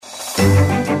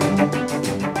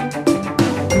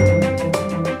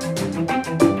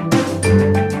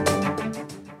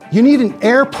You need an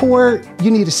airport,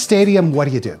 you need a stadium, what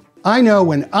do? I know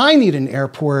when I need an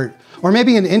airport or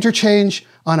maybe an interchange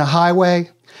on a highway,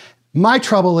 my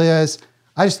trouble is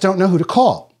I just don't know who to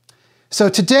call. So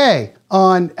today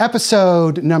on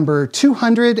episode number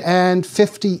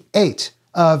 258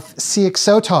 of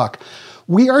CXO Talk,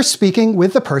 we are speaking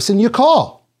with the person you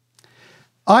call.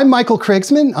 I'm Michael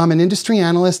Krigsman. I'm an industry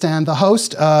analyst and the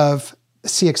host of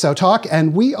CXO Talk,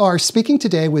 and we are speaking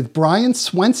today with Brian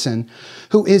Swenson,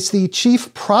 who is the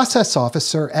Chief Process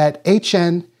Officer at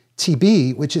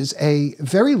HNTB, which is a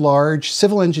very large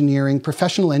civil engineering,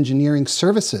 professional engineering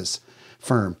services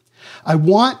firm. I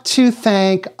want to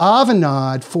thank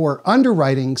Avanade for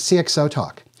underwriting CXO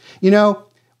Talk. You know,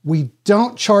 we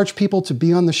don't charge people to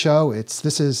be on the show. It's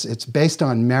based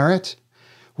on merit.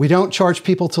 We don't charge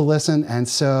people to listen, and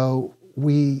so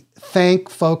we thank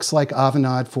folks like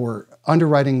Avanade for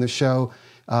underwriting the show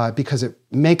because it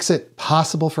makes it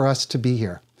possible for us to be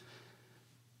here.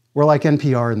 We're like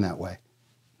NPR in that way.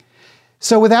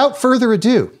 So without further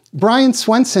ado, Brian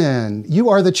Swenson, you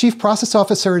are the Chief Process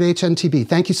Officer at HNTB.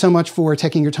 Thank you so much for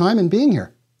taking your time and being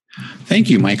here.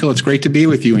 Thank you, Michael. It's great to be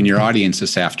with you and your audience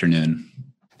this afternoon.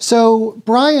 So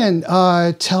Brian,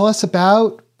 tell us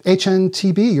about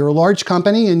HNTB. You're a large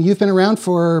company and you've been around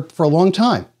for a long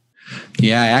time.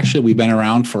 Yeah, actually, we've been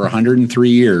around for 103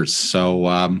 years. So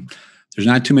there's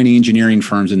not too many engineering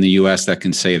firms in the U.S. that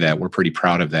can say that. We're pretty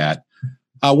proud of that.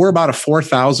 We're about a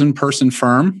 4,000 person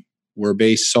firm. We're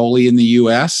based solely in the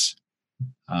U.S.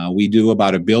 We do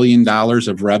about $1 billion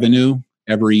of revenue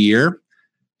every year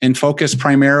and focus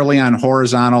primarily on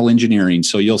horizontal engineering.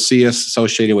 So you'll see us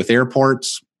associated with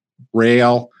airports,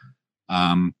 rail,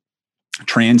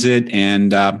 transit,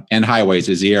 and highways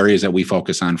is the areas that we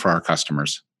focus on for our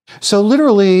customers. So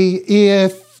literally,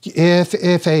 if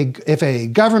a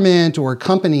government or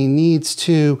company needs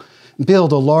to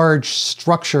build a large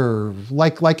structure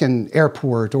like an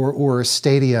airport or a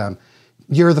stadium,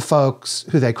 you're the folks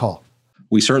who they call.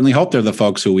 We certainly hope they're the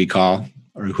folks who we call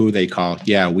or who they call.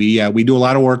 Yeah, we do a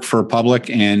lot of work for public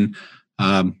and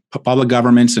public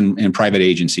governments and private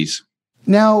agencies.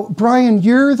 Now, Brian,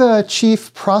 you're the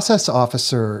Chief Process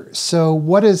Officer. So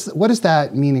what does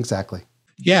that mean exactly?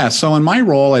 Yeah, so in my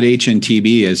role at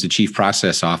HNTB as the Chief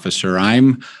Process Officer,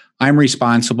 I'm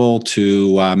responsible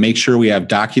to make sure we have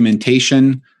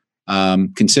documentation,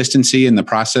 consistency in the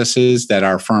processes that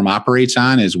our firm operates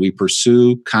on as we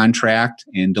pursue, contract,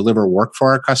 and deliver work for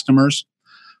our customers.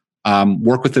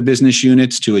 Work with the business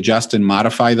units to adjust and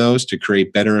modify those to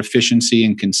create better efficiency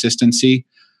and consistency.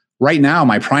 Right now,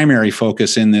 my primary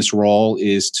focus in this role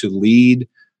is to lead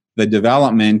the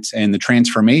development and the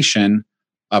transformation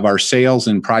of our sales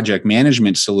and project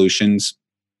management solutions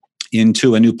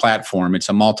into a new platform. It's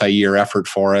a multi-year effort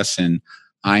for us, and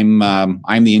I'm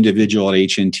the individual at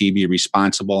HNTB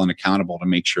responsible and accountable to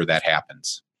make sure that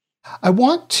happens. I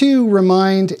want to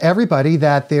remind everybody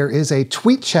that there is a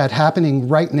tweet chat happening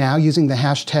right now using the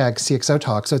hashtag CXO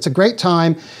Talk. So it's a great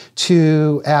time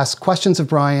to ask questions of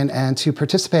Brian and to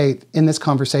participate in this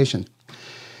conversation.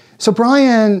 So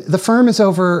Brian, the firm is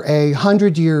over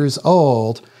 100 years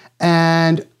old.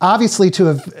 And obviously, to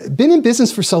have been in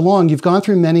business for so long, you've gone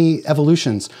through many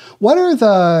evolutions. What are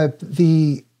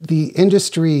the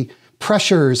industry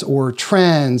pressures or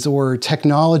trends or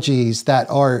technologies that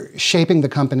are shaping the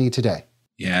company today?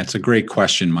 Yeah, it's a great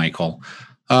question, Michael.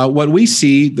 What we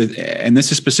see, and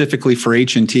this is specifically for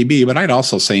HNTB, but I'd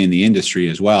also say in the industry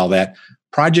as well, that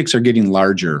projects are getting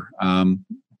larger.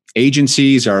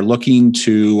 Agencies are looking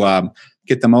to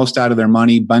get the most out of their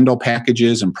money, bundle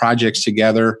packages and projects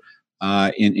together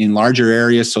in larger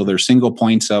areas, so they're single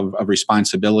points of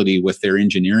responsibility with their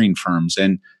engineering firms.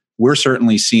 And we're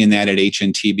certainly seeing that at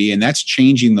HNTB, and that's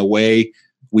changing the way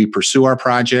we pursue our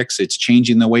projects. It's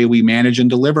changing the way we manage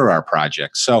and deliver our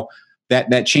projects. So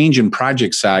that change in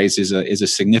project size is a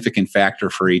significant factor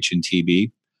for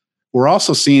HNTB. We're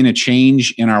also seeing a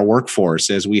change in our workforce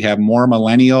as we have more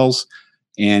millennials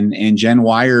and Gen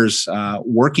Yers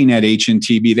working at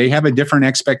HNTB. They have a different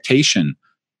expectation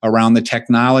around the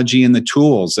technology and the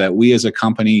tools that we as a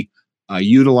company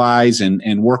utilize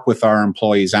and work with our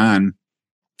employees on.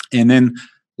 And then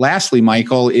lastly,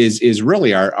 Michael, is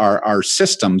really our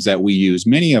systems that we use.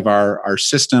 Many of our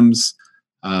systems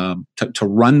to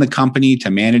run the company, to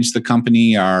manage the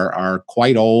company are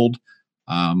quite old,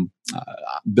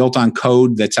 built on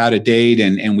code that's out of date,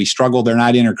 and we struggle. They're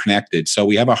not interconnected. So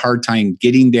we have a hard time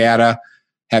getting data,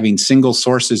 having single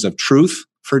sources of truth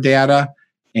for data,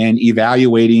 and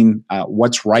evaluating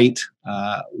what's right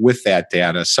with that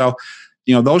data. So,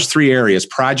 those three areas,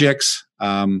 projects,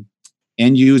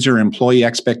 end user employee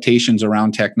expectations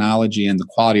around technology, and the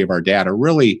quality of our data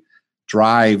really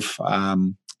drive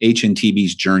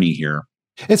HNTB's journey here.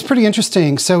 It's pretty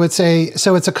interesting. So it's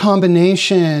a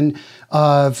combination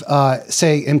of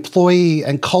say employee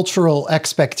and cultural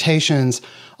expectations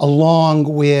along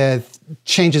with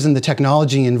changes in the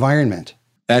technology environment.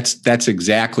 That's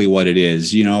exactly what it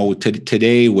is.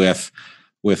 Today with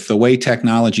the way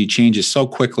technology changes so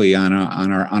quickly on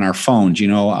our phones,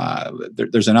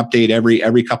 there's an update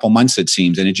every couple months, it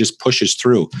seems, and it just pushes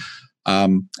through.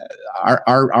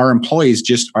 Our employees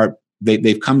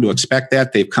they've come to expect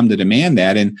that, they've come to demand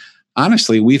that, and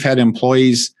honestly, we've had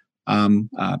employees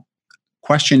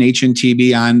question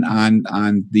HNTB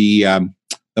on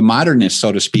the modernness,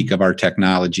 so to speak, of our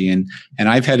technology. And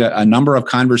I've had a number of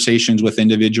conversations with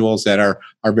individuals that are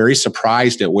very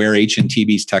surprised at where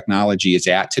HNTB's technology is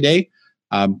at today.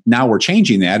 Now we're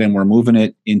changing that and we're moving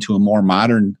it into a more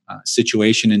modern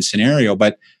situation and scenario.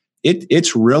 But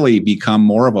it's really become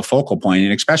more of a focal point,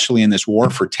 and especially in this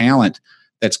war for talent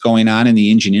that's going on in the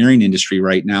engineering industry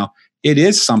right now, it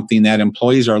is something that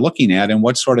employees are looking at, and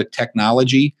what sort of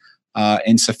technology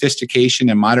and sophistication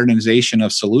and modernization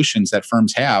of solutions that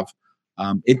firms have,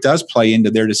 it does play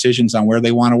into their decisions on where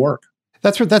they want to work.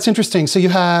 That's interesting. So you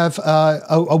have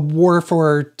a war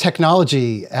for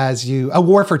technology a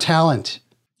war for talent.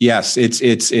 Yes,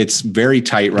 it's very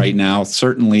tight right now.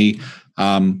 Certainly,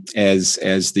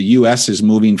 as the U.S. is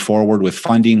moving forward with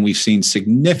funding, we've seen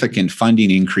significant funding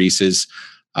increases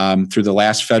through the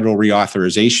last federal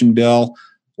reauthorization bill.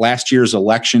 Last year's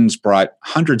elections brought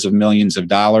hundreds of millions of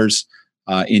dollars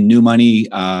in new money,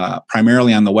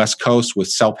 primarily on the West Coast with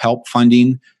self-help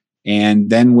funding. And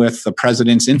then with the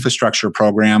president's infrastructure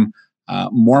program,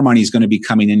 more money is going to be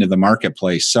coming into the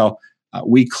marketplace. So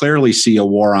we clearly see a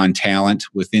war on talent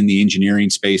within the engineering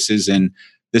spaces. And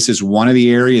this is one of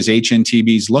the areas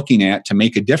HNTB is looking at to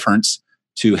make a difference,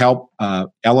 to help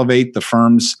elevate the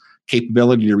firm's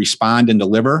capability to respond and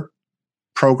deliver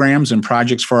programs and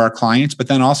projects for our clients, but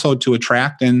then also to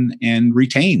attract and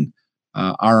retain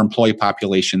our employee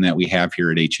population that we have here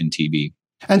at HNTB.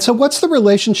 And so what's the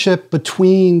relationship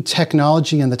between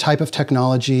technology and the type of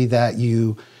technology that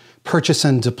you purchase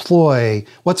and deploy?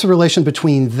 What's the relation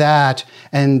between that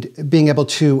and being able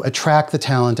to attract the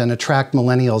talent and attract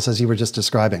millennials, as you were just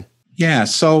describing? Yeah,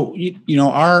 so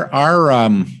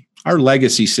our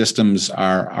legacy systems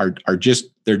are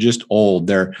just old.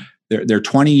 They're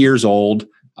 20 years old.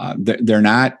 They're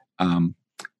not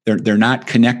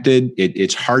connected.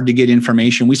 It's hard to get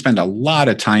information. We spend a lot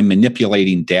of time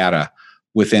manipulating data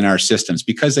within our systems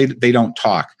because they don't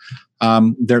talk.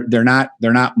 They're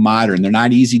not modern. They're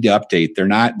not easy to update. They're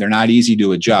not easy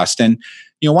to adjust. And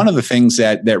one of the things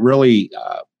that really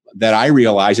that I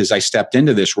realized as I stepped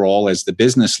into this role as the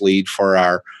business lead for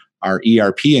our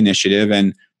ERP initiative,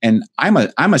 and I'm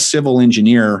a civil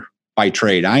engineer by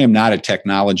trade. I am not a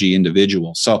technology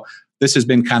individual. So this has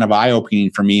been kind of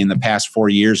eye-opening for me in the past 4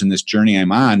 years in this journey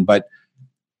I'm on. But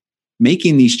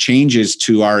making these changes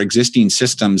to our existing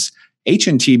systems,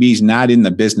 HNTB is not in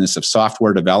the business of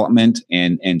software development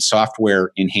and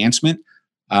software enhancement.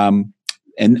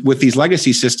 And with these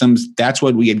legacy systems, that's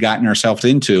what we had gotten ourselves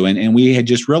into. And we had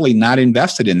just really not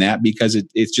invested in that because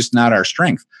it's just not our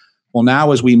strength. Well,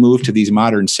 now as we move to these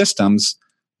modern systems,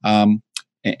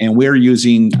 and we're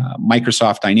using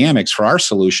Microsoft Dynamics for our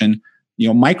solution,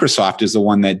 Microsoft is the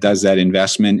one that does that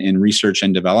investment in research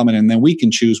and development, and then we can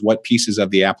choose what pieces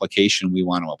of the application we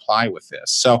want to apply with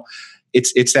this. So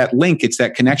it's that link, it's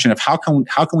that connection of how can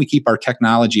we keep our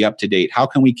technology up to date? How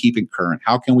can we keep it current?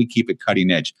 How can we keep it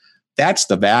cutting edge? That's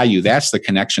the value. That's the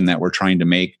connection that we're trying to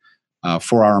make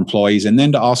for our employees, and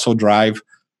then to also drive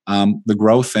the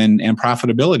growth and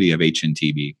profitability of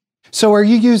HNTB. So are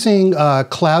you using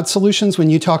cloud solutions when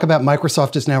you talk about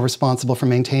Microsoft is now responsible for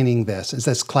maintaining this? Is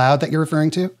this cloud that you're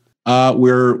referring to?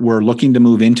 We're looking to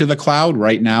move into the cloud.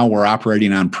 Right now, we're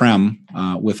operating on-prem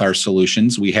with our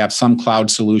solutions. We have some cloud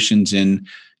solutions in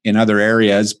other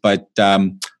areas, but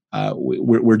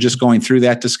we're just going through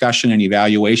that discussion and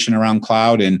evaluation around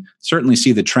cloud, and certainly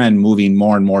see the trend moving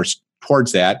more and more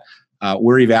towards that.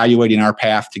 We're evaluating our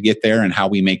path to get there and how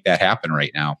we make that happen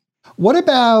right now. What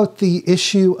about the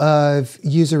issue of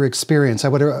user experience? I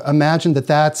would imagine that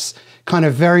that's kind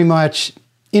of very much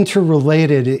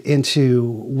interrelated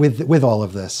with all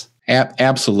of this.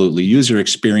 Absolutely. User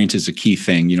experience is a key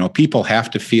thing. People have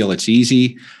to feel it's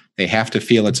easy. They have to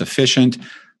feel it's efficient.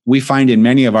 We find in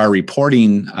many of our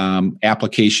reporting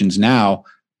applications now,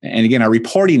 and again, our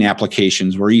reporting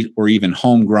applications were even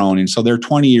homegrown, and so they're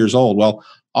 20 years old. Well,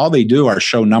 all they do are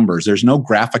show numbers. There's no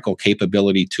graphical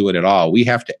capability to it at all. We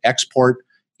have to export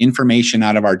information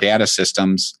out of our data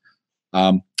systems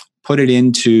put it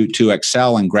into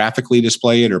Excel and graphically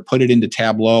display it, or put it into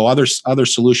Tableau, other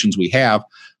solutions we have.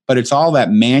 But it's all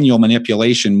that manual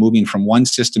manipulation moving from one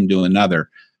system to another.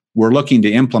 We're looking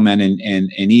to implement an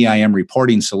EIM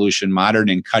reporting solution, modern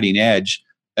and cutting edge,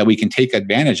 that we can take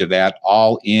advantage of that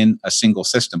all in a single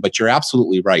system. But you're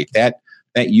absolutely right. That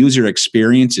user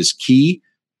experience is key,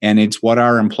 and it's what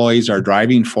our employees are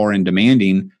driving for and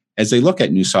demanding as they look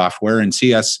at new software and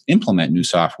see us implement new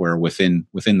software within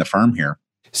the firm here.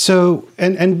 So,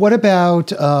 and what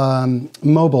about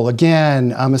mobile?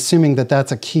 Again, I'm assuming that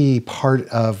that's a key part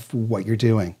of what you're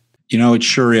doing. It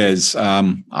sure is.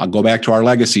 I'll go back to our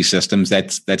legacy systems.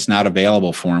 That's not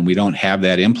available for them. We don't have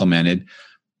that implemented.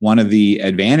 One of the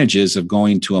advantages of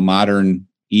going to a modern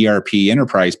ERP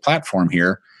enterprise platform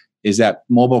here is that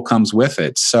mobile comes with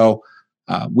it. So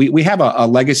we have a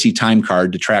legacy time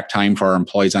card to track time for our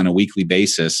employees on a weekly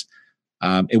basis.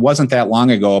 It wasn't that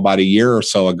long ago, about a year or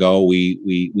so ago,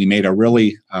 we made a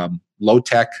really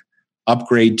low-tech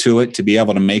upgrade to it to be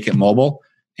able to make it mobile.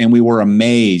 And we were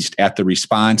amazed at the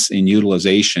response and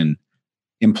utilization,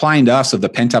 implying to us of the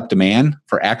pent-up demand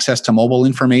for access to mobile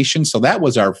information. So that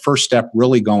was our first step,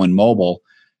 really going mobile.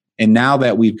 And now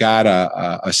that we've got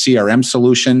a CRM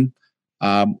solution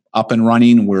up and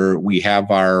running, where we have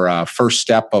our first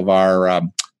step of our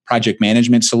project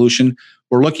management solution,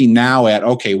 we're looking now at,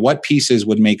 okay, what pieces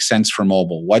would make sense for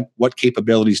mobile? What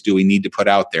capabilities do we need to put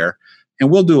out there? And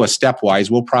we'll do a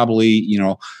stepwise. We'll probably,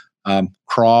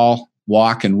 crawl,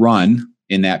 walk, and run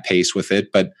in that pace with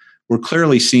it. But we're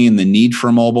clearly seeing the need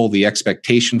for mobile, the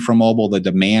expectation for mobile, the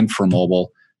demand for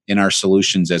mobile in our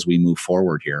solutions as we move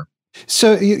forward here.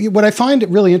 So what I find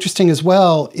really interesting as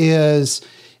well is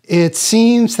it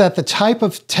seems that the type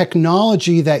of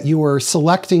technology that you are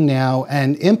selecting now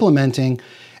and implementing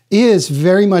is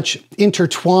very much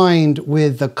intertwined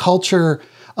with the culture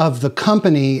of the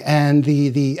company and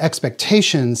the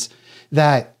expectations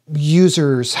that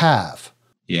users have.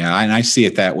 Yeah, and I see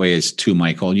it that way as too,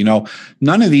 Michael.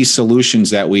 None of these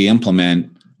solutions that we implement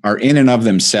are in and of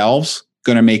themselves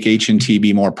going to make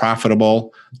H&T more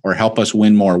profitable or help us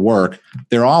win more work.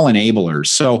 They're all enablers.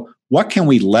 So what can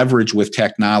we leverage with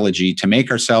technology to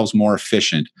make ourselves more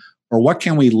efficient? Or what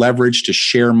can we leverage to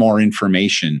share more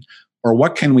information? Or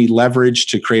what can we leverage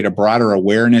to create a broader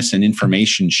awareness and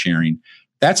information sharing?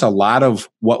 That's a lot of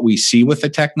what we see with the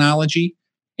technology.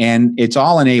 And it's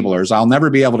all enablers. I'll never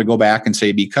be able to go back and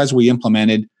say, because we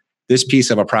implemented this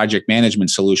piece of a project management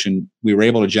solution, we were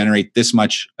able to generate this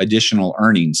much additional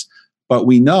earnings. But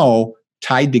we know,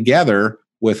 tied together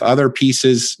with other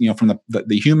pieces, from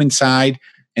the human side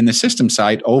and the system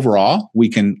side, overall, we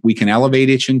can elevate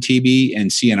H&TB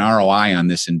and see an ROI on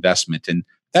this investment. And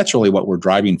that's really what we're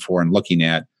driving for and looking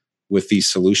at with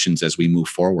these solutions as we move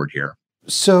forward here.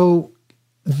 So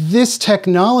this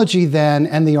technology then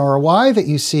and the ROI that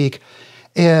you seek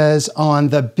is on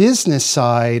the business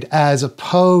side, as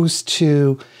opposed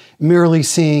to merely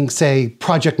seeing, say,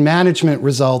 project management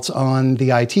results on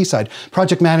the IT side.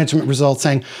 Project management results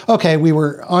saying, okay, we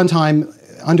were on time,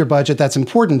 under budget, that's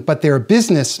important, but there are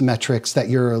business metrics that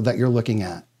you're looking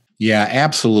at. Yeah,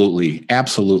 absolutely.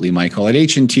 Absolutely, Michael. At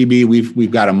H&TB,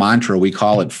 we've got a mantra. We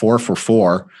call it 4 for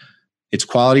 4. It's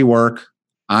quality work,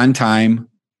 on time,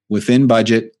 within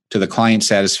budget, to the client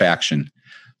satisfaction.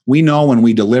 We know when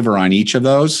we deliver on each of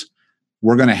those,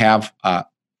 we're going to have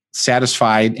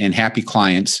satisfied and happy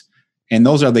clients. And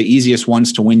those are the easiest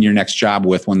ones to win your next job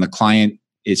with, when the client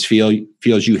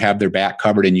feels you have their back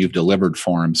covered and you've delivered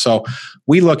for them. So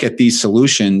we look at these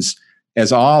solutions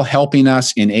as all helping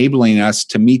us, enabling us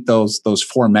to meet those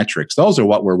 4 metrics. Those are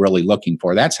what we're really looking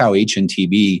for. That's how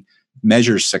H&TB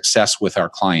measures success with our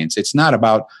clients. It's not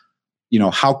about,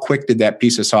 how quick did that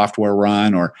piece of software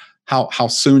run, or how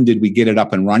soon did we get it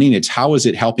up and running. It's how is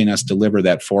it helping us deliver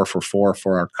that 4 for 4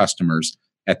 for our customers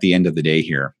at the end of the day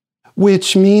here.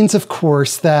 Which means, of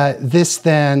course, that this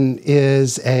then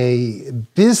is a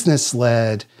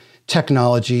business-led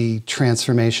technology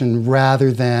transformation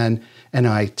rather than an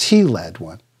IT-led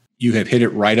one. You have hit it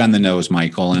right on the nose,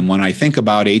 Michael. And when I think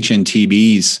about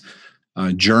H&TB's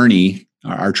journey,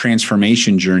 our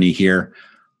transformation journey here,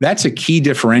 that's a key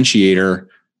differentiator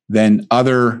than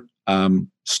other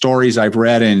stories I've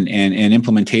read and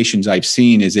implementations I've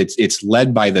seen. Is it's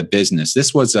led by the business.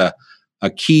 This was a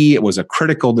key. It was a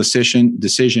critical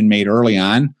decision made early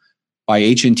on by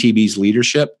H&TB's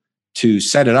leadership to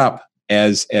set it up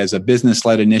as a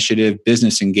business-led initiative,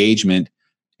 business engagement.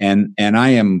 And I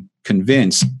am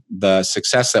convinced the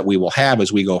success that we will have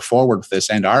as we go forward with this,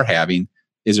 and are having,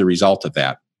 is a result of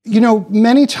that.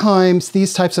 Many times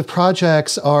these types of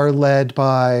projects are led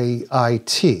by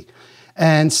IT.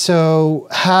 And so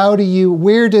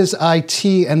where does IT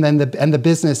and then the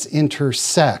business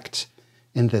intersect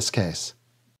in this case?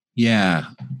 Yeah.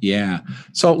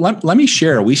 So let me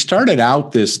share. We started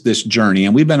out this journey,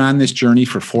 and we've been on this journey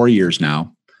for 4 years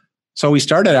now. So we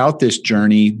started out this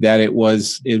journey that it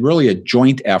really a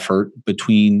joint effort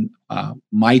between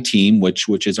my team,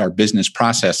 which is our business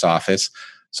process office.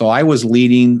 So I was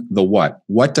leading the what.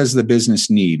 What does the business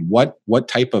need? What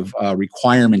type of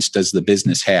requirements does the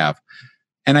business have?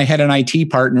 And I had an IT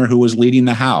partner who was leading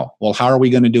the how. Well, how are we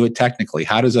going to do it technically?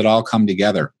 How does it all come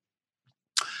together?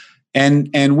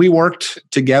 And we worked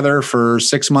together for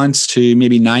 6 months to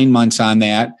maybe 9 months on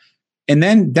that. And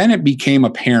then it became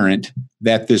apparent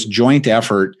that this joint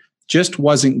effort just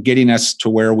wasn't getting us to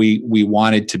where we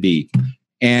wanted to be.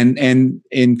 And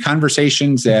in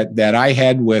conversations that I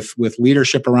had with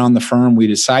leadership around the firm, we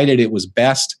decided it was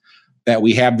best that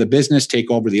we have the business take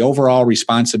over the overall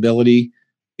responsibility,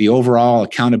 the overall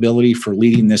accountability for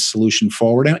leading this solution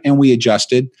forward. And we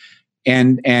adjusted,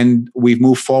 and we've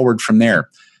moved forward from there.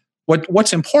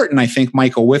 What's important, I think,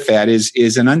 Michael, with that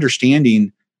is an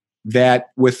understanding that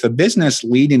with the business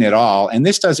leading it all, and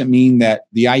this doesn't mean that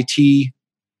the IT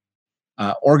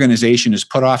organization is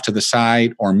put off to the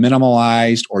side or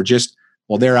minimalized or just,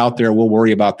 well, they're out there, we'll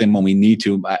worry about them when we need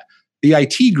to. The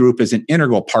IT group is an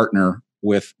integral partner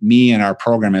with me and our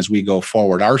program as we go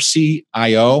forward. Our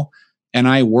CIO and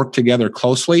I work together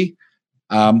closely,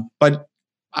 but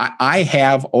I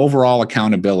have overall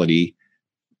accountability,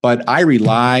 but I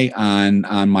rely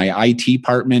on my IT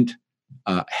department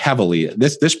heavily.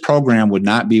 This program would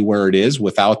not be where it is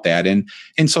without that. And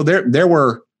so there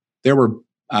were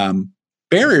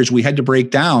barriers we had to break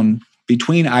down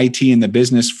between IT and the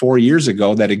business 4 years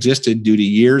ago that existed due to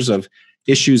years of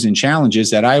issues and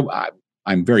challenges that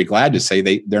I'm very glad to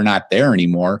say they're not there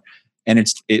anymore. And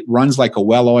it runs like a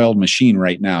well-oiled machine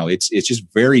right now. It's just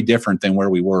very different than where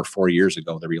we were 4 years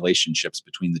ago, the relationships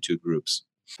between the two groups.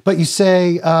 But you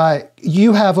say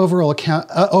you have overall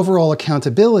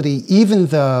accountability, even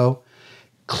though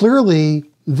clearly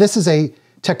this is a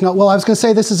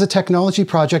this is a technology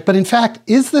project, but in fact,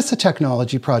 is this a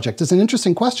technology project? It's an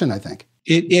interesting question, I think.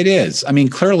 It is. I mean,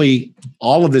 clearly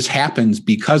all of this happens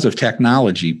because of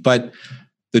technology, but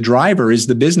the driver is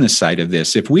the business side of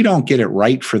this. If we don't get it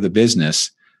right for the business,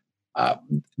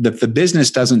 the business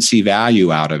doesn't see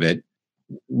value out of it.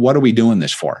 What are we doing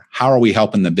this for? How are we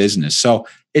helping the business? So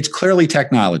it's clearly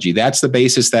technology. That's the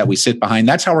basis that we sit behind.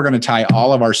 That's how we're going to tie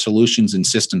all of our solutions and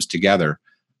systems together.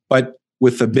 But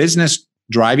with the business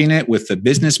driving it, with the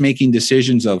business making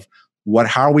decisions of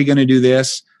how are we going to do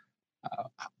this?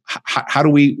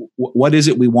 What is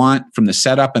it we want from the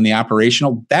setup and the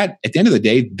operational? That at the end of the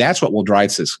day, that's what will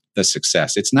drive the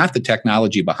success. It's not the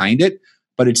technology behind it,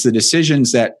 but it's the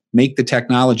decisions that make the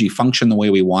technology function the way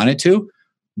we want it to.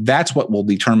 That's what will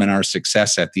determine our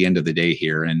success at the end of the day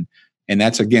here. And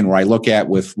that's, again, where I look at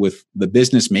with the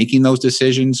business making those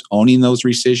decisions, owning those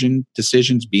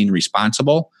decisions, being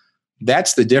responsible.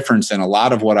 That's the difference in a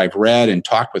lot of what I've read and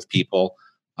talked with people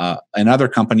and other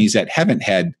companies that haven't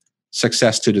had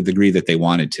success to the degree that they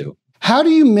wanted to. How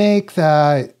do you make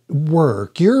that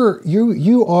work?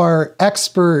 You are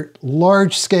expert,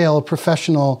 large-scale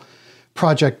professional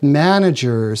project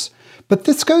managers, but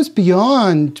this goes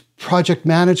beyond project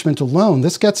management alone.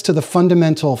 This gets to the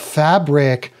fundamental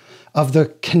fabric of the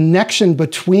connection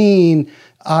between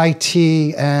IT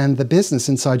and the business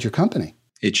inside your company.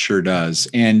 It sure does.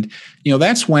 And,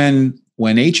 that's when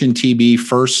H&TB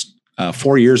first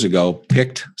 4 years ago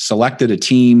selected a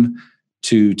team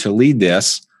to lead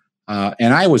this.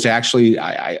 And I was actually,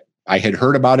 I had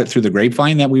heard about it through the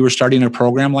grapevine that we were starting a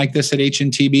program like this at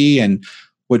H&TB. And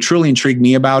what truly intrigued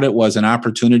me about it was an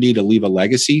opportunity to leave a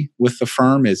legacy with the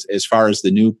firm as far as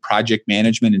the new project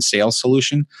management and sales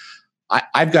solution.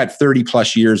 I've got 30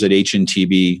 plus years at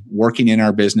H&TB working in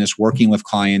our business, working with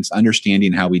clients,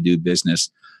 understanding how we do business.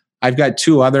 I've got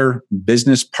 2 other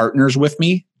business partners with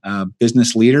me,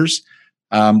 business leaders.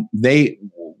 They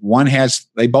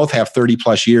both have 30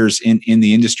 plus years in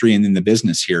the industry and in the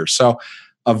business here. So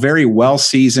a very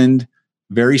well-seasoned,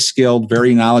 very skilled,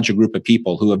 very knowledgeable group of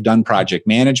people who have done project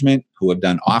management, who have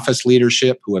done office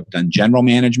leadership, who have done general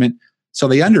management. So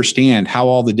they understand how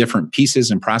all the different pieces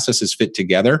and processes fit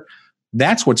together.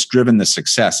 That's what's driven the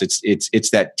success. It's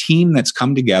that team that's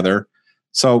come together.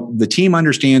 So the team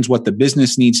understands what the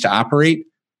business needs to operate.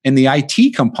 And the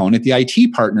IT component, the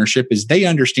IT partnership, is they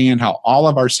understand how all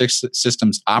of our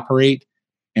systems operate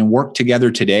and work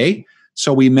together today.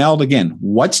 So we meld, again,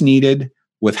 what's needed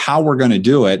with how we're going to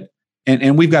do it.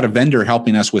 And we've got a vendor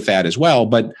helping us with that as well.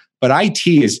 But IT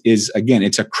is again,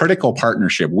 it's a critical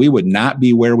partnership. We would not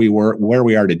be where we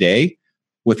are today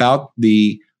without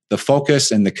the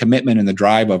focus and the commitment and the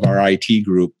drive of our IT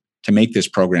group to make this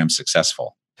program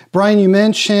successful. Brian, you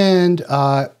mentioned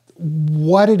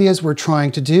what it is we're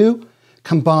trying to do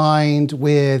combined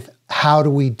with how do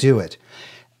we do it.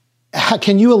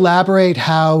 Can you elaborate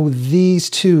how these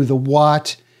two, the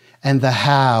what and the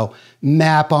how,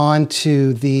 map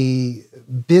onto the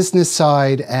business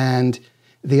side and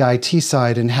the IT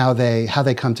side and how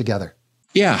they come together?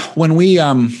 Yeah, when we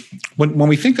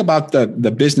think about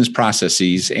the business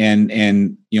processes,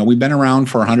 and we've been around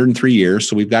for 103 years,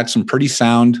 so we've got some pretty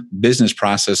sound business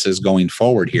processes going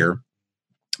forward here.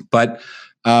 But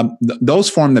those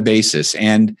form the basis.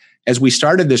 And as we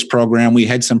started this program, we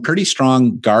had some pretty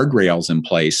strong guardrails in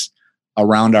place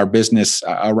around our business,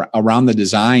 around the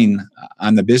design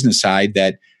on the business side,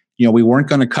 that we weren't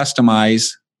going to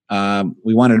customize.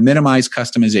 We wanted to minimize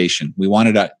customization. We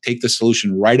wanted to take the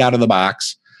solution right out of the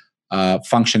box,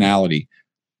 functionality.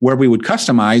 Where we would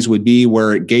customize would be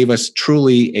where it gave us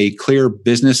truly a clear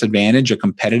business advantage, a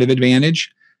competitive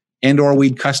advantage, and or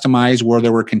we'd customize where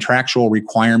there were contractual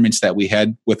requirements that we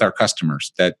had with our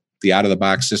customers that the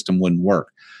out-of-the-box system wouldn't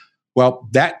work. Well,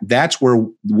 that's where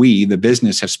we, the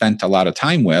business, have spent a lot of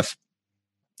time with,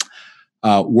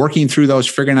 working through those,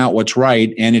 figuring out what's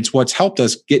right. And it's what's helped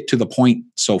us get to the point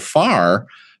so far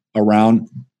around,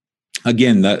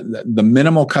 again, the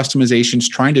minimal customizations,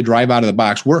 trying to drive out of the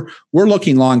box. We're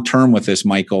looking long-term with this,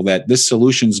 Michael, that this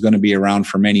solution is going to be around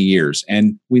for many years.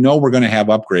 And we know we're going to have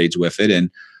upgrades with it.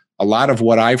 And a lot of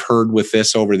what I've heard with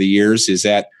this over the years is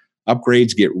that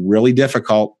upgrades get really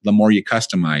difficult the more you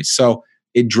customize. So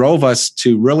it drove us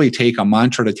to really take a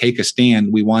mantra, to take a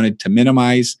stand. We wanted to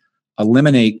minimize,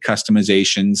 eliminate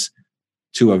customizations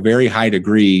to a very high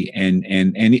degree,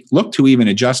 and look to even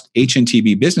adjust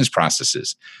HNTB business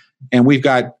processes. And we've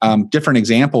got different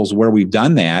examples where we've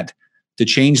done that to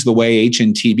change the way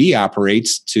HNTB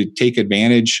operates to take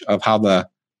advantage of how the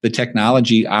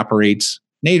technology operates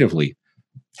natively.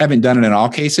 Haven't done it in all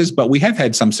cases, but we have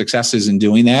had some successes in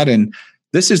doing that. And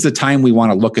this is the time we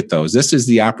want to look at those. This is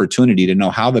the opportunity to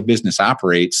know how the business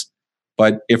operates.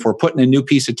 But if we're putting a new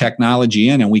piece of technology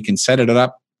in and we can set it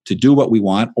up to do what we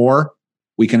want, or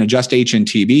we can adjust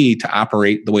HNTB to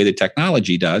operate the way the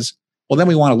technology does, well, then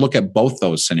we want to look at both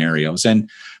those scenarios. And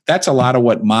that's a lot of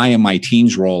what my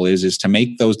team's role is to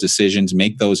make those decisions,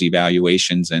 make those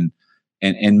evaluations, and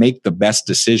make the best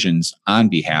decisions on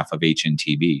behalf of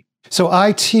HNTB. So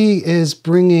IT is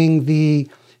bringing the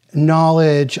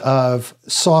knowledge of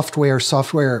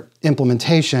software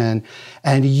implementation,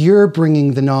 and you're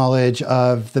bringing the knowledge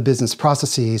of the business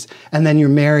processes, and then you're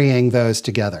marrying those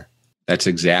together. That's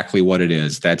exactly what it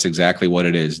is.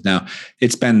 Now,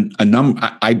 it's been a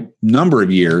number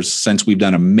of years since we've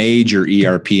done a major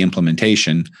ERP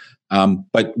implementation,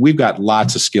 but we've got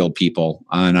lots of skilled people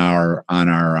on our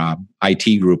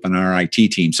IT group and our IT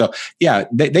team. So yeah,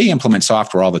 they implement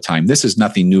software all the time. This is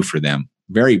nothing new for them.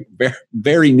 Very, very,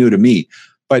 very new to me.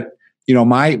 But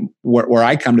where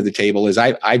I come to the table is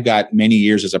I've got many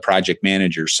years as a project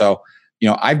manager. So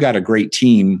I've got a great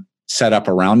team set up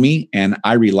around me, and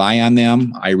I rely on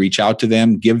them. I reach out to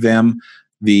them, give them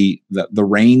the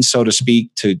reins, so to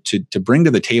speak, to bring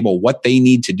to the table what they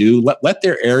need to do. Let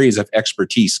their areas of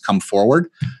expertise come forward.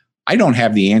 I don't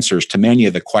have the answers to many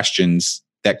of the questions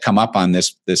that come up on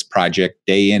this project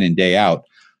day in and day out,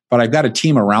 but I've got a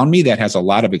team around me that has a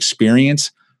lot of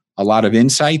experience, a lot of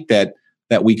insight that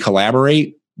we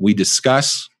collaborate, we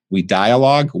discuss, we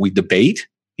dialogue, we debate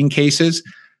in cases.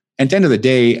 At the end of the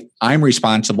day, I'm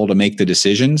responsible to make the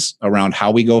decisions around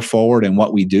how we go forward and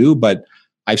what we do, but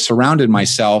I've surrounded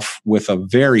myself with a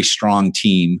very strong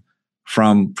team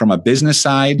from a business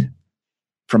side,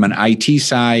 from an IT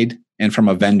side, and from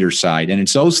a vendor side. And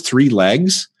it's those three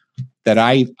legs that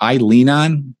I lean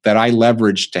on, that I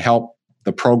leverage to help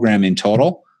the program in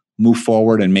total move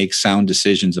forward and make sound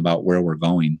decisions about where we're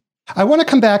going. I want to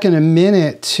come back in a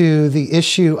minute to the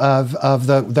issue of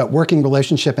that working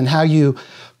relationship and how you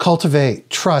cultivate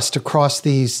trust across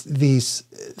these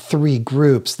three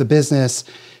groups: the business,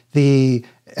 the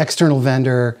external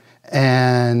vendor,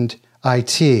 and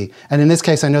IT. And in this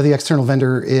case, I know the external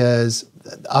vendor is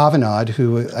Avanade,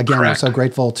 who, again, we're so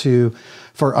grateful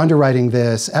for underwriting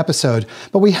this episode.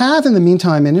 But we have, in the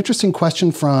meantime, an interesting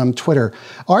question from Twitter.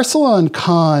 Arsalan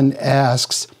Khan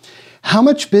asks, how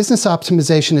much business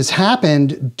optimization has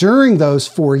happened during those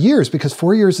 4 years? Because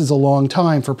 4 years is a long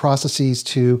time for processes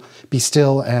to be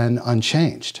still and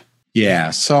unchanged. Yeah.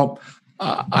 So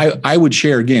I would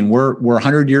share, again, we're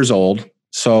 100 years old.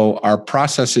 So our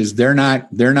processes, they're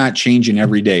not changing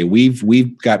every day.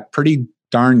 We've got pretty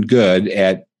darn good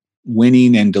at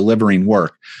winning and delivering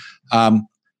work.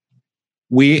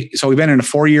 we've been in a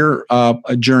 4-year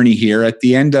journey here. At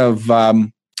the end of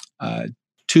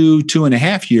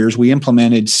 2.5 years, we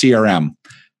implemented CRM,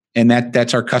 and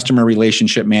that's our customer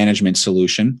relationship management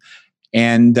solution.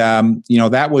 And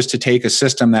that was to take a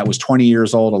system that was 20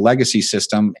 years old, a legacy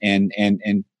system, and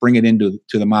bring it into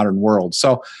the modern world.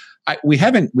 So we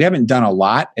haven't done a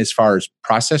lot as far as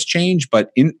process change,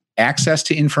 but in access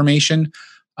to information,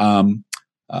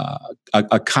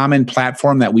 a common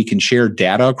platform that we can share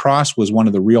data across was one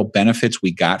of the real benefits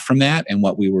we got from that and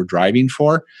what we were driving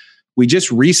for. We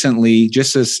just recently,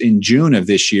 just as in June of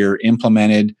this year,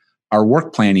 implemented our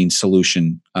work planning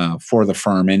solution for the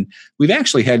firm, and we've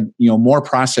actually had more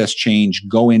process change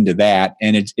go into that,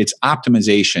 and it's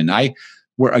optimization.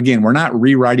 We're not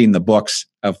rewriting the books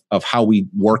of how we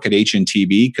work at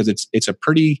HNTB because it's a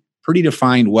pretty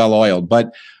defined, well-oiled,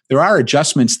 but there are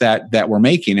adjustments that we're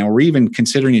making, and we're even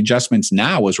considering adjustments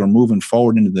now as we're moving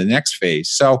forward into the next phase.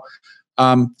 So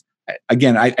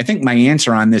again, I think my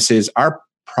answer on this is our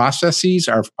processes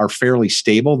are fairly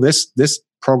stable. This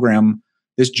program,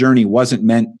 this journey wasn't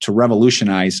meant to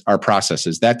revolutionize our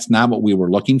processes. That's not what we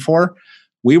were looking for.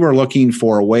 We were looking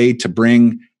for a way to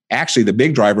bring, actually the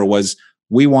big driver was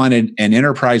we wanted an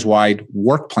enterprise-wide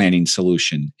work planning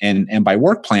solution. And by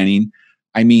work planning,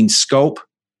 I mean scope,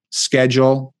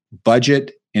 schedule,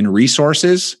 budget, and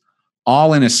resources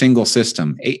all in a single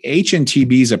system.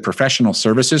 HNTB is a professional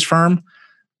services firm.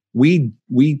 We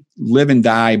live and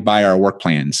die by our work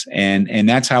plans. And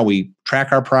that's how we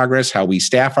track our progress, how we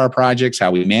staff our projects,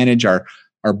 how we manage our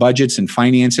budgets and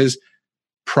finances.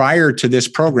 Prior to this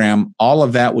program, all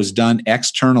of that was done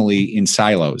externally in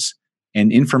silos,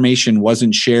 and information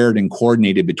wasn't shared and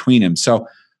coordinated between them. So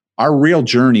our real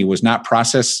journey was not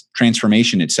process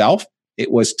transformation itself.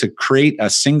 It was to create a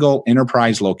single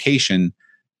enterprise location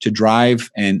to drive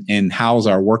and house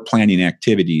our work planning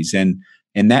activities. And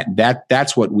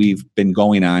that's what we've been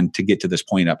going on to get to this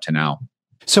point up to now.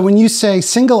 So when you say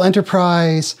single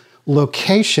enterprise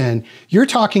location, you're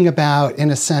talking about, in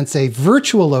a sense, a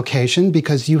virtual location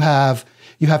because you have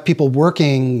people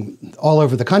working all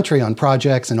over the country on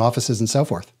projects and offices and so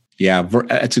forth. Yeah,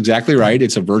 that's exactly right.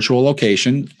 It's a virtual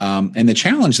location. And the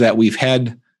challenge that we've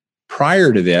had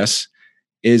prior to this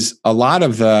is a lot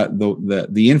of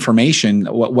the information.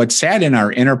 What sat in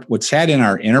our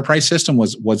enterprise system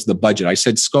was the budget. I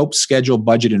said scope, schedule,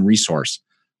 budget, and resource.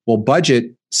 Well,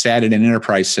 budget sat in an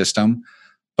enterprise system,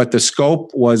 but the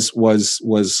scope was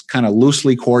kind of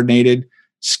loosely coordinated.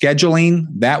 Scheduling,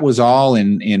 that was all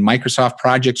in Microsoft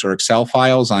projects or Excel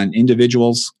files on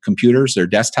individuals' computers, their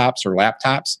desktops or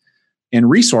laptops. And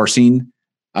resourcing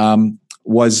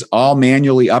was all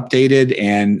manually updated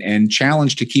and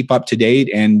challenged to keep up to date.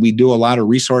 And we do a lot of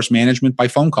resource management by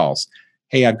phone calls.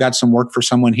 Hey, I've got some work for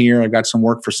someone here. I've got some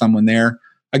work for someone there.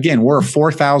 Again, we're a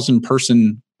 4,000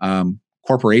 person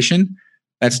corporation.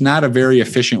 That's not a very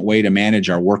efficient way to manage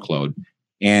our workload.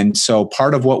 And so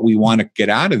part of what we want to get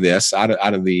out of this, out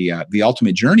of the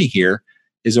ultimate journey here,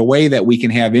 is a way that we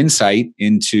can have insight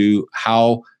into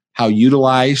how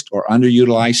utilized or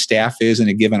underutilized staff is in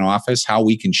a given office, how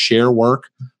we can share work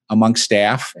amongst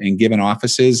staff in given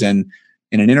offices. And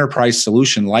in an enterprise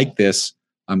solution like this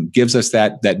gives us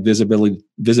that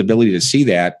visibility to see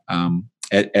that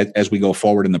as we go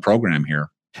forward in the program here.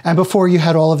 And before you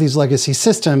had all of these legacy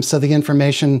systems, so the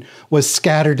information was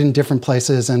scattered in different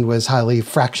places and was highly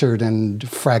fractured and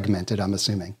fragmented, I'm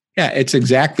assuming. Yeah, it's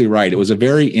exactly right. It was a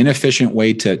very inefficient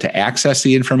way to access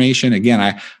the information.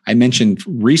 Again, I mentioned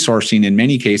resourcing in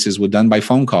many cases was done by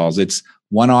phone calls. It's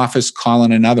one office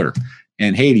calling another.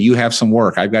 And hey, do you have some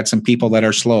work? I've got some people that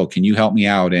are slow. Can you help me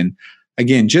out? And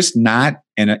again, just not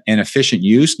an efficient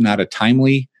use, not a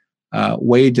timely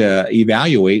way to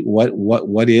evaluate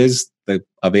what is the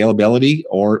availability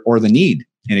or the need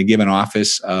in a given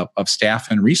office of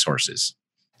staff and resources.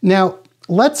 Now,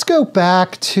 let's go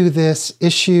back to this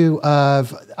issue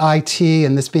of IT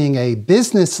and this being a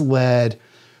business-led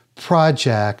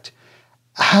project.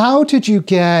 How did you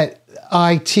get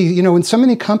IT? You know, in so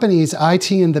many companies,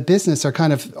 IT and the business are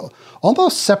kind of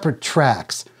almost separate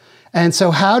tracks. And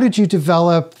so how did you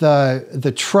develop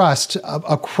the trust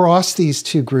across these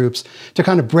two groups to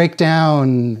kind of break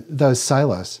down those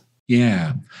silos?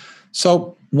 Yeah.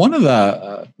 So one of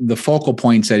the focal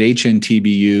points that HNTB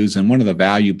use, and one of the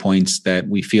value points that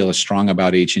we feel is strong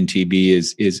about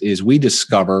HNTB is we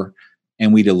discover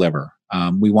and we deliver.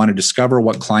 We want to discover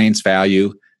what clients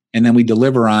value, and then we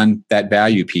deliver on that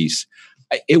value piece.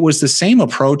 It was the same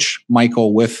approach,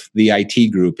 Michael, with the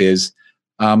IT group. Is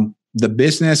the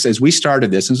business, as we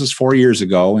started this was 4 years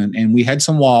ago, and we had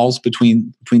some walls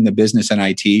between the business and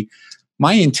IT.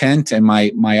 my intent and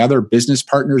my other business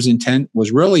partners' intent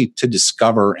was really to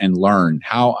discover and learn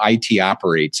how IT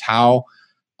operates, how,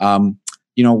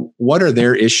 what are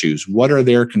their issues? What are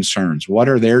their concerns? What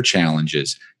are their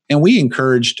challenges? And we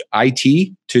encouraged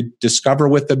IT to discover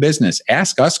with the business,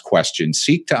 ask us questions,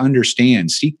 seek to understand,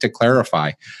 seek to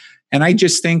clarify. And I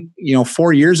just think,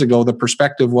 4 years ago, the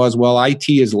perspective was, well, IT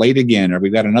is late again, or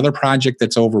we've got another project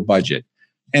that's over budget.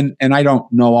 And I don't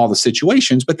know all the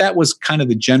situations, but that was kind of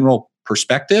the general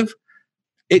perspective.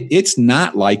 It's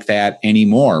not like that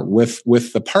anymore. With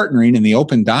the partnering and the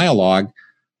open dialogue,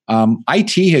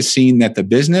 IT has seen that the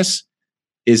business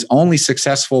is only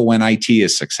successful when IT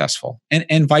is successful,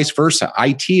 and vice versa.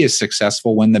 IT is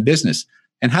successful when the business.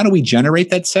 And how do we generate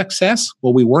that success?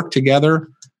 Well, we work together,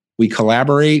 we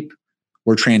collaborate,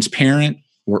 we're transparent,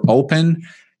 we're open.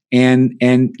 And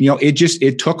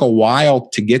it took a while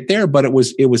to get there, but it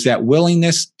was that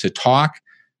willingness to talk.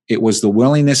 It was the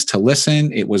willingness to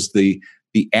listen. It was the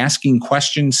asking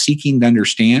questions, seeking to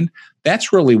understand.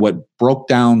 That's really what broke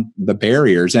down the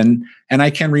barriers. And I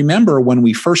can remember when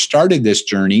we first started this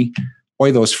journey,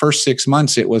 boy, those first 6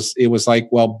 months, it was like,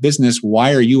 well, business,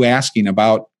 why are you asking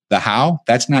about the how?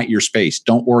 That's not your space.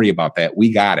 Don't worry about that.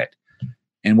 We got it.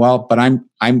 And but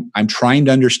I'm trying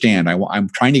to understand. I'm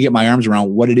trying to get my arms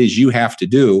around what it is you have to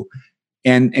do,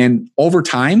 and over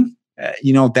time,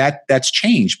 that's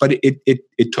changed. But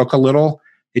it took a little.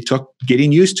 It took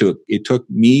getting used to it. It took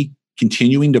me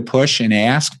continuing to push and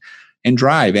ask and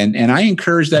drive. And I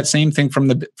encourage that same thing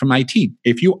from IT.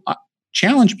 If you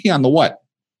challenge me on the what,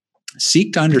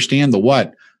 seek to understand the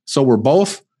what. So we're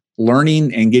both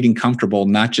learning and getting comfortable,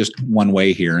 not just one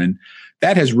way here. And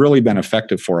that has really been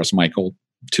effective for us, Michael,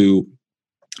 to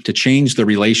change the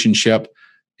relationship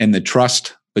and the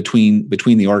trust between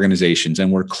the organizations.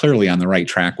 And we're clearly on the right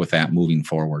track with that moving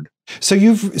forward. So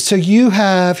you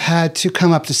have had to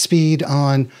come up to speed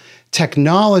on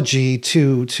technology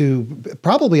to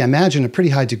probably, I imagine, a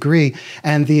pretty high degree.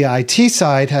 And the IT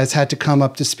side has had to come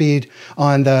up to speed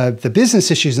on the business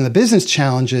issues and the business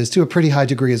challenges to a pretty high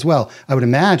degree as well, I would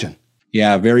imagine.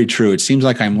 Yeah, very true. It seems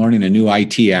like I'm learning a new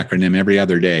IT acronym every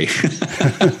other day.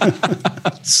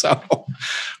 So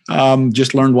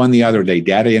just learned one the other day,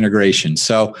 data integration.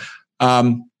 So,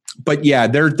 but yeah,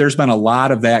 there's been a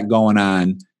lot of that going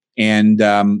on. And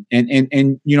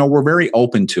we're very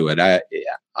open to it.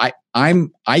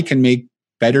 I can make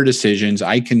better decisions.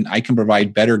 I can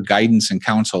provide better guidance and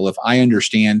counsel if I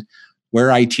understand where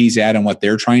IT's at and what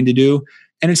they're trying to do.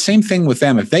 And it's the same thing with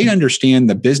them. If they understand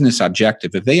the business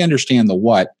objective, if they understand the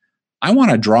what, I want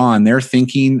to draw on their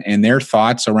thinking and their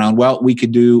thoughts around, well, we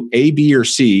could do A, B, or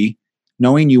C,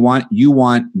 knowing you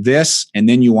want this, and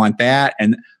then you want that.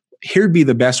 And here'd be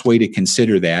the best way to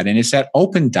consider that. And it's that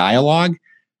open dialogue.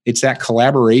 It's that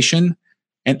collaboration.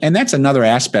 And that's another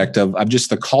aspect of just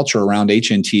the culture around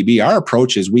HNTB. Our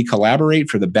approach is we collaborate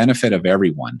for the benefit of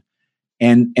everyone.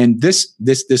 And this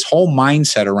whole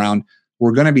mindset around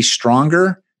we're going to be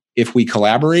stronger if we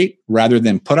collaborate rather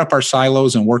than put up our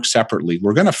silos and work separately.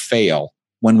 We're going to fail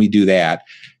when we do that.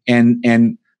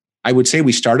 And I would say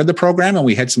we started the program and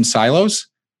we had some silos.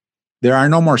 There are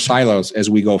no more silos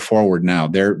as we go forward now.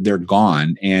 They're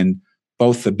gone. And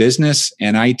both the business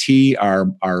and IT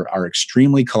are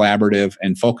extremely collaborative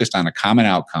and focused on a common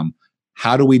outcome.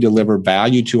 How do we deliver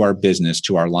value to our business,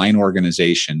 to our line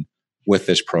organization with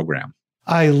this program?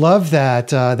 I love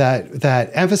that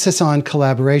emphasis on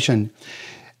collaboration.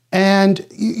 And,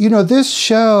 this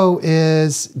show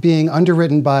is being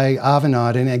underwritten by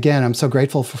Avanade. And again, I'm so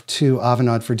grateful to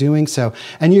Avanade for doing so.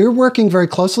 And you're working very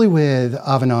closely with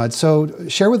Avanade. So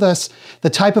share with us the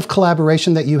type of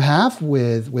collaboration that you have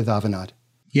with Avanade.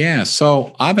 Yeah,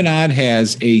 so Avanade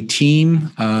has a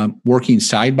team working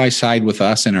side by side with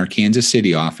us in our Kansas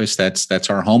City office. That's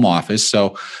our home office.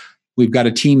 So we've got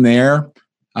a team there.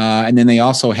 And then they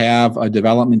also have a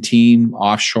development team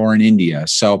offshore in India.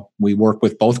 So we work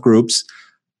with both groups,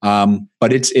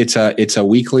 but it's a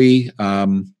weekly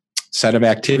set of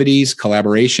activities,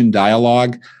 collaboration,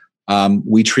 dialogue.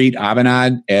 We treat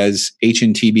Avanade as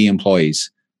HNTB employees.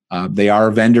 They are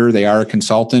a vendor, they are a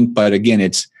consultant, but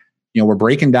again, we're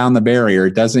breaking down the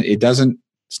barrier.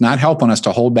 It's not helping us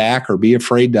to hold back or be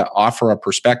afraid to offer a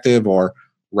perspective or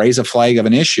raise a flag of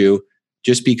an issue.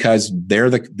 Just because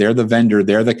they're the vendor,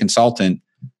 they're the consultant.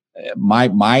 My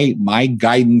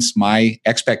guidance, my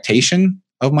expectation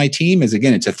of my team is,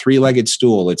 again, it's a three-legged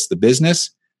stool. It's the business,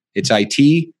 it's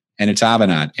IT, and it's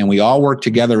Avanade. And we all work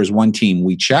together as one team.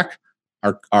 We check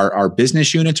our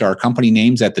business units, our company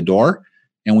names at the door,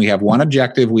 and we have one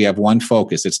objective, we have one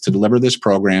focus. It's to deliver this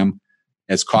program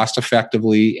as cost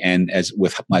effectively and as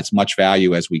with as much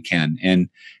value as we can. And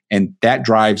that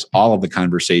drives all of the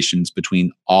conversations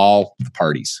between all the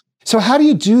parties. So how do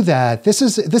you do that? This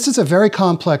is a very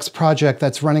complex project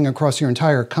that's running across your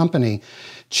entire company,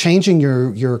 changing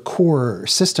your core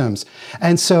systems.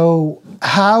 And so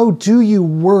how do you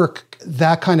work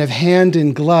that kind of hand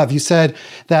in glove? You said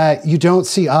that you don't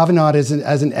see Avanade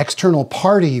as an external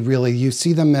party, really. You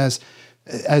see them as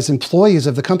employees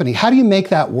of the company. How do you make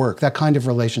that work, that kind of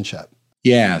relationship?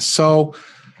 Yeah, so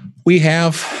we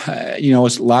have,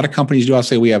 as a lot of companies do, I'll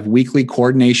say we have weekly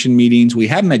coordination meetings. We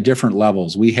have them at different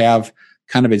levels. We have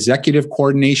kind of executive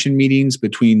coordination meetings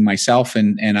between myself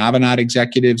and Avanade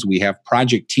executives. We have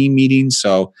project team meetings.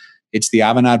 So it's the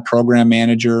Avanade program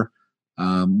manager,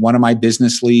 one of my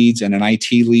business leads, and an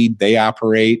IT lead. They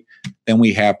operate. Then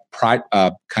we have kind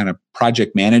of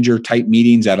project manager type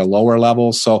meetings at a lower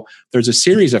level. So there's a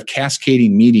series of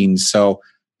cascading meetings. So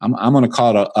I'm going to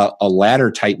call it a ladder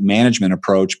type management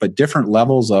approach, but different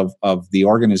levels of the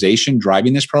organization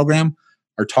driving this program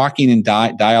are talking and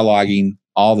dialoguing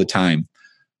all the time.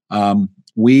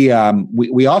 We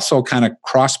also kind of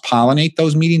cross-pollinate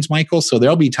those meetings, Michael. So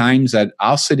there'll be times that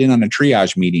I'll sit in on a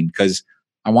triage meeting because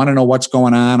I want to know what's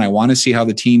going on. I want to see how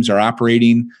the teams are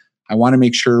operating. I want to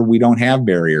make sure we don't have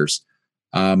barriers.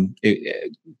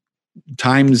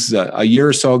 Times a year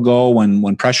or so ago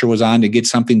when pressure was on to get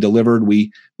something delivered,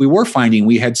 we were finding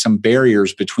we had some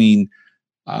barriers between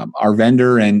our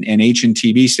vendor and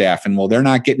H&TB staff. And well, they're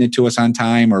not getting it to us on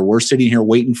time, or we're sitting here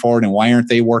waiting for it. And why aren't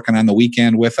they working on the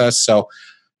weekend with us? So,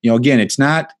 again, it's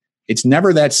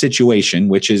never that situation,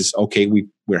 which is, okay,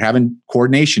 we're having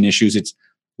coordination issues. It's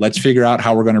let's figure out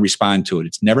how we're going to respond to it.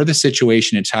 It's never the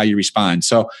situation. It's how you respond.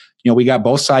 So, we got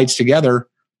both sides together.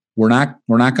 We're not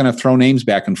going to throw names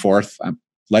back and forth.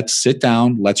 Let's sit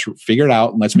down, let's figure it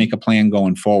out, and let's make a plan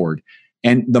going forward.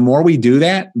 And the more we do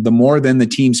that, the more then the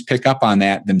teams pick up on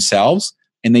that themselves,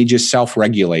 and they just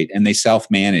self-regulate and they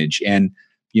self-manage. And,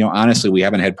 honestly, we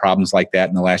haven't had problems like that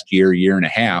in the last year and a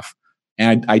half.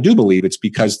 And I do believe it's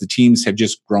because the teams have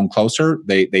just grown closer.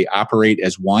 They operate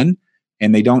as one,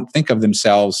 and they don't think of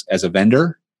themselves as a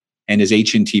vendor and as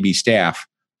H&TB staff.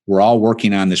 We're all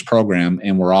working on this program,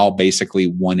 and we're all basically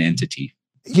one entity.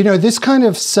 This kind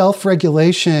of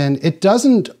self-regulation, it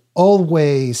doesn't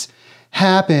always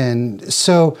happen.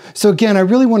 So again, I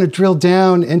really want to drill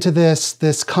down into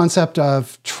this concept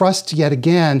of trust yet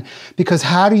again, because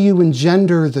how do you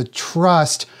engender the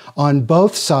trust on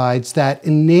both sides that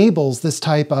enables this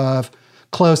type of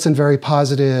close and very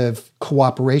positive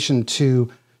cooperation to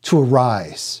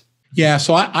arise? Yeah,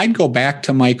 so I'd go back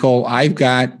to Michael. I've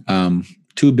got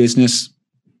two business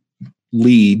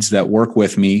leads that work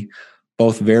with me,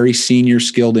 both very senior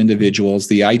skilled individuals.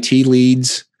 The IT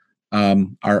leads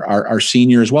are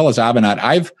senior, as well as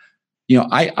Avanade.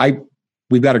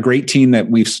 We've got a great team that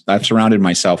I've surrounded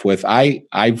myself with.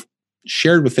 I've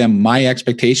shared with them my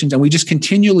expectations, and we just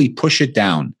continually push it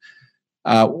down.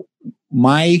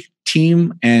 My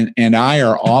team and I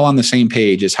are all on the same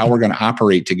page as how we're going to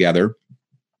operate together,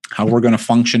 how we're going to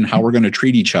function, how we're going to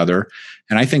treat each other.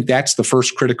 And I think that's the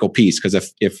first critical piece,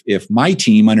 because if my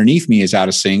team underneath me is out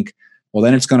of sync, well,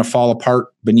 then it's going to fall apart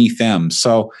beneath them.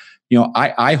 So,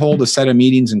 I hold a set of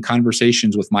meetings and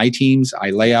conversations with my teams.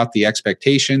 I lay out the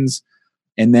expectations,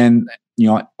 and then,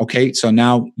 okay, so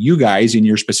now you guys in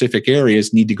your specific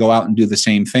areas need to go out and do the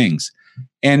same things.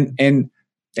 And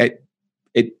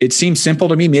it seems simple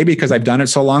to me, maybe because I've done it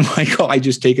so long, Michael, I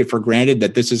just take it for granted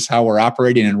that this is how we're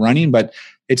operating and running, but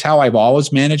it's how I've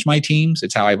always managed my teams.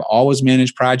 It's how I've always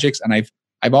managed projects, and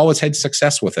I've always had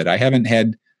success with it. I haven't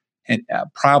had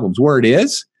problems. Where it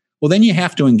is, well, then you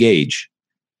have to engage.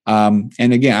 And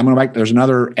again, there's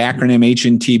another acronym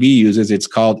H&TB uses. It's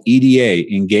called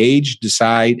EDA: engage,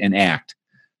 decide, and act.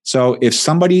 So if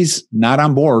somebody's not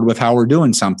on board with how we're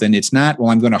doing something, it's not, well,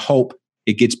 I'm going to hope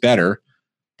it gets better,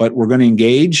 but we're going to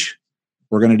engage.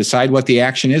 We're going to decide what the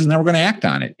action is, and then we're going to act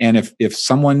on it. And if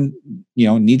someone,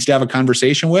 needs to have a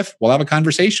conversation with, we'll have a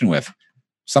conversation with. If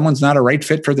someone's not a right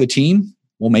fit for the team,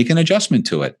 we'll make an adjustment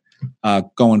to it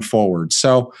going forward.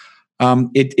 So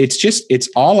it's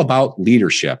all about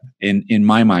leadership in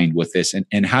my mind with this,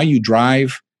 and how you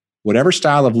drive whatever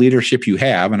style of leadership you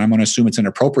have. And I'm going to assume it's an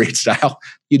appropriate style.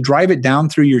 You drive it down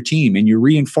through your team, and you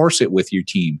reinforce it with your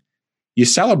team. You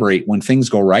celebrate when things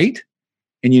go right,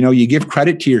 and you give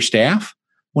credit to your staff.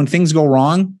 When things go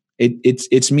wrong,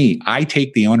 it's me. I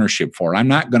take the ownership for it. I'm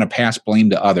not going to pass blame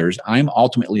to others. I'm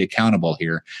ultimately accountable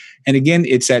here. And again,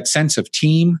 it's that sense of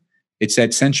team. It's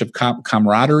that sense of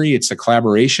camaraderie. It's a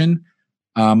collaboration.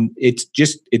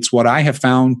 It's what I have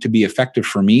found to be effective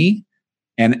for me.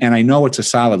 And I know it's a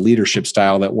solid leadership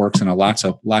style that works in lots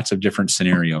of different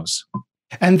scenarios.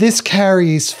 And this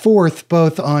carries forth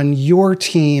both on your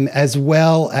team as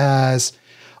well as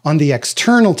on the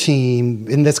external team,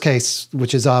 in this case,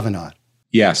 which is Avanade.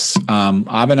 Yes.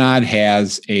 Avanade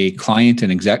has a client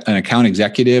and an account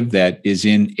executive that is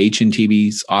in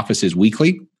HNTB's offices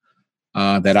weekly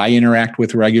that I interact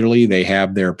with regularly. They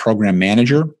have their program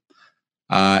manager,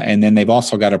 and then they've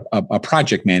also got a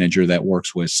project manager that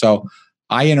works with. So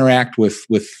I interact with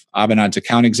Avanade's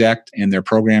account exec and their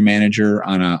program manager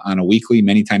on a weekly,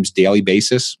 many times daily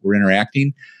basis. We're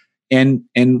interacting. And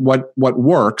what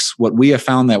works, what we have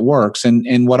found that works,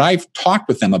 and what I've talked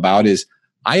with them about is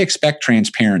I expect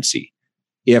transparency.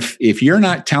 If you're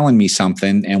not telling me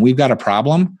something and we've got a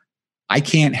problem, I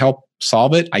can't help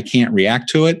solve it. I can't react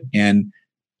to it. And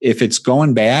if it's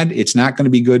going bad, it's not going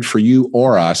to be good for you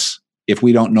or us if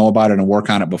we don't know about it and work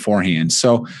on it beforehand.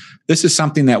 So this is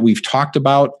something that we've talked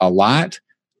about a lot.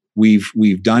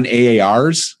 We've done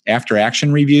AARs, after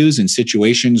action reviews, in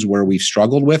situations where we've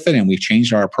struggled with it and we've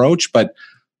changed our approach. But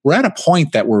we're at a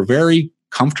point that we're very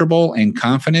comfortable and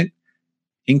confident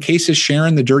in cases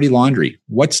sharing the dirty laundry.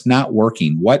 What's not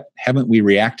working? What haven't we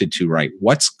reacted to right?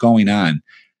 What's going on?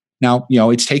 Now,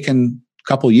 it's taken a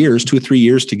couple of years, 2 or 3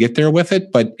 years to get there with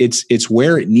it, but it's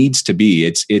where it needs to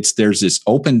be. There's this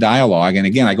open dialogue. And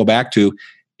again, I go back to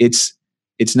it's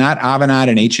not Avanade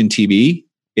and HNTB.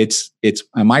 It's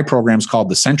my program's called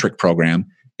the Centric program.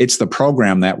 It's the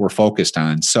program that we're focused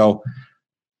on. So,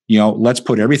 let's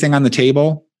put everything on the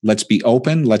table. Let's be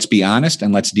open. Let's be honest,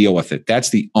 and let's deal with it. That's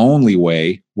the only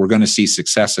way we're going to see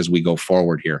success as we go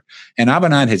forward here. And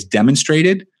Avanade has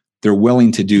demonstrated they're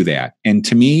willing to do that. And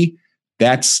to me,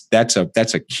 that's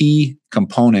a key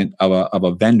component of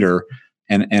a vendor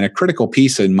and a critical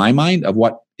piece in my mind of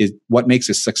what makes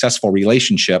a successful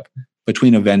relationship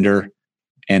between a vendor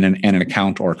and an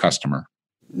account or a customer.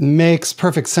 Makes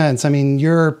perfect sense. I mean,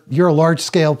 you're a large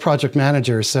scale project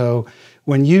manager, so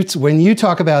when you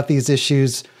talk about these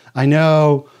issues, I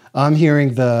know I'm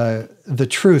hearing the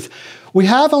truth. We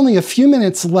have only a few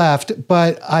minutes left,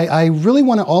 but I really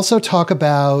want to also talk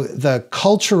about the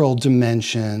cultural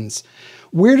dimensions.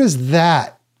 Where does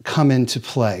that come into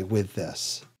play with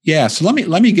this? Yeah, so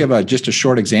let me give just a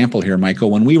short example here,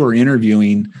 Michael. When we were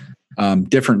interviewing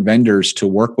different vendors to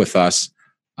work with us,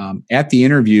 at the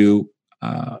interview,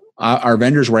 our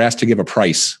vendors were asked to give a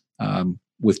price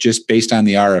with just based on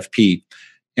the RFP.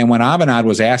 And when Avanade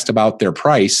was asked about their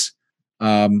price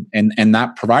and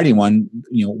not providing one,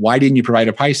 why didn't you provide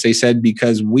a price? They said,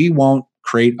 because we won't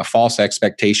create a false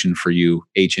expectation for you,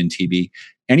 HNTB.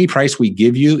 Any price we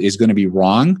give you is going to be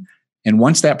wrong. And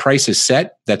once that price is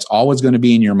set, that's always going to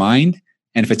be in your mind.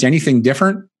 And if it's anything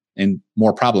different and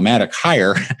more problematic,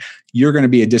 higher, you're going to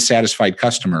be a dissatisfied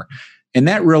customer. And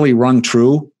that really rung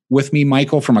true with me,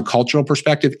 Michael, from a cultural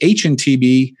perspective.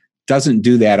 HNTB doesn't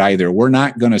do that either. We're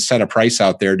not going to set a price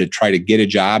out there to try to get a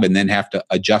job and then have to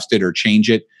adjust it or change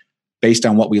it based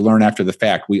on what we learn after the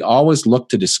fact. We always look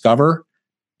to discover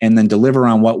and then deliver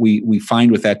on what we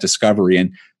find with that discovery.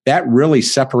 And that really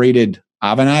separated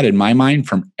Avanade, in my mind,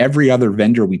 from every other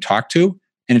vendor we talked to.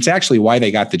 And it's actually why they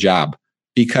got the job,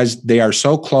 because they are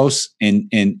so close and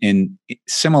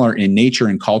similar in nature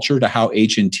and culture to how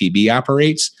HNTB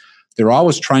operates. They're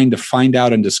always trying to find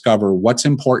out and discover what's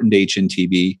important to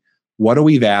HNTB, what do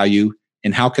we value,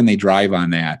 and how can they drive on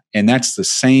that. And that's the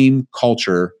same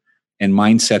culture and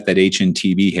mindset that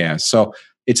HNTB has. So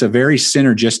it's a very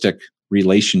synergistic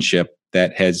relationship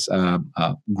that has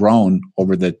grown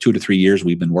over the 2 to 3 years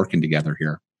we've been working together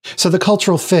here. So the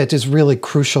cultural fit is really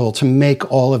crucial to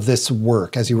make all of this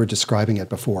work, as you were describing it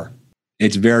before.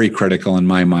 It's very critical in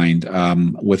my mind.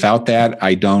 Without that,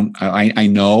 I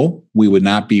know we would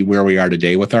not be where we are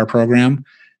today with our program.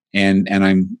 And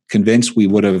I'm convinced we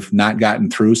would have not gotten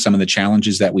through some of the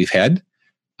challenges that we've had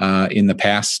in the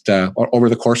past or over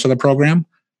the course of the program.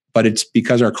 But it's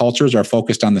because our cultures are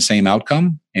focused on the same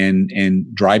outcome and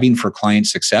driving for client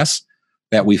success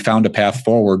that we found a path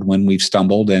forward when we've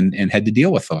stumbled and had to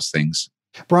deal with those things.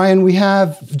 Brian, we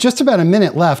have just about a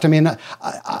minute left. I mean,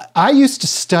 I used to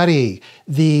study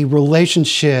the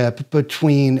relationship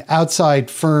between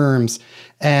outside firms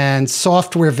and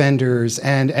software vendors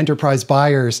and enterprise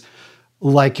buyers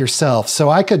like yourself. So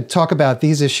I could talk about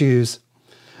these issues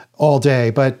all day,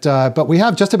 but we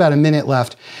have just about a minute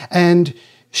left. And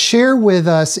share with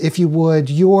us, if you would,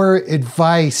 your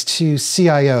advice to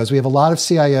CIOs. We have a lot of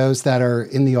CIOs that are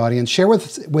in the audience. Share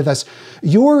with us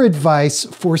your advice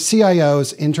for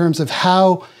CIOs in terms of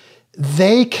how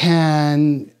they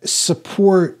can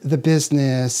support the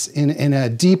business in a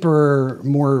deeper,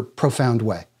 more profound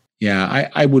way. Yeah,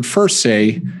 I would first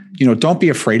say, don't be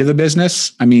afraid of the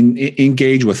business. I mean,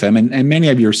 engage with them. And many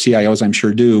of your CIOs, I'm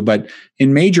sure, do. But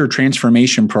in major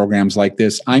transformation programs like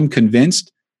this, I'm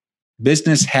convinced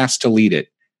business has to lead it.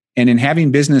 And in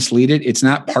having business lead it, it's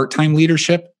not part-time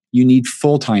leadership. You need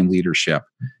full-time leadership.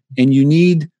 And you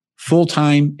need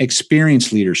full-time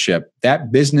experienced leadership.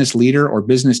 That business leader or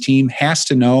business team has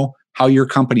to know how your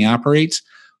company operates,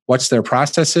 what's their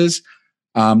processes.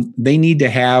 They need to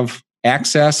have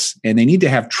access and they need to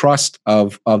have trust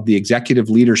of the executive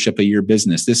leadership of your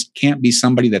business. This can't be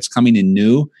somebody that's coming in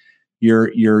new.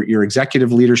 Your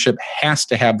executive leadership has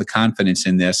to have the confidence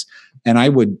in this. And I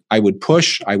would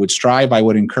push, I would strive, I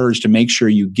would encourage to make sure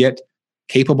you get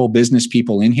capable business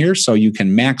people in here so you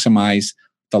can maximize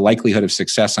the likelihood of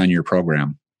success on your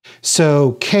program.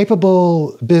 So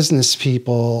capable business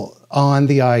people on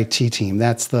the IT team,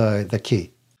 that's the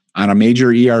key. On a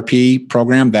major ERP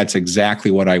program, that's exactly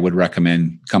what I would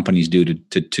recommend companies do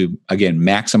to again,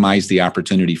 maximize the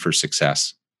opportunity for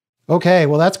success. Okay,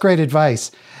 well, that's great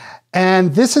advice.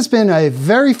 And this has been a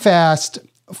very fast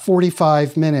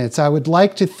 45 minutes. I would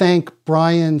like to thank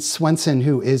Brian Swenson,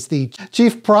 who is the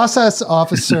Chief Process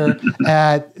Officer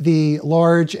at the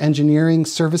large engineering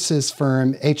services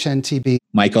firm HNTB.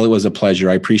 Michael, it was a pleasure.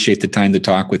 I appreciate the time to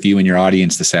talk with you and your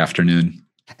audience this afternoon.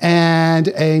 And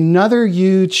another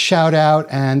huge shout out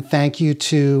and thank you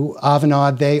to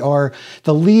Avanade. They are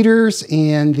the leaders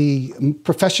in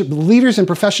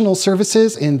professional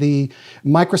services in the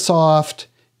Microsoft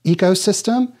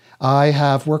ecosystem. I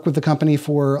have worked with the company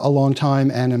for a long time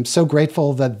and I'm so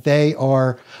grateful that they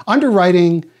are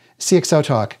underwriting CXO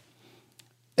Talk.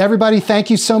 Everybody, thank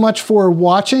you so much for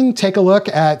watching. Take a look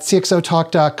at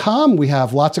cxotalk.com. We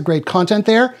have lots of great content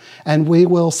there and we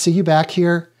will see you back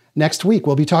here next week.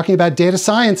 We'll be talking about data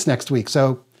science next week,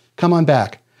 so come on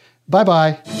back.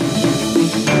 Bye-bye.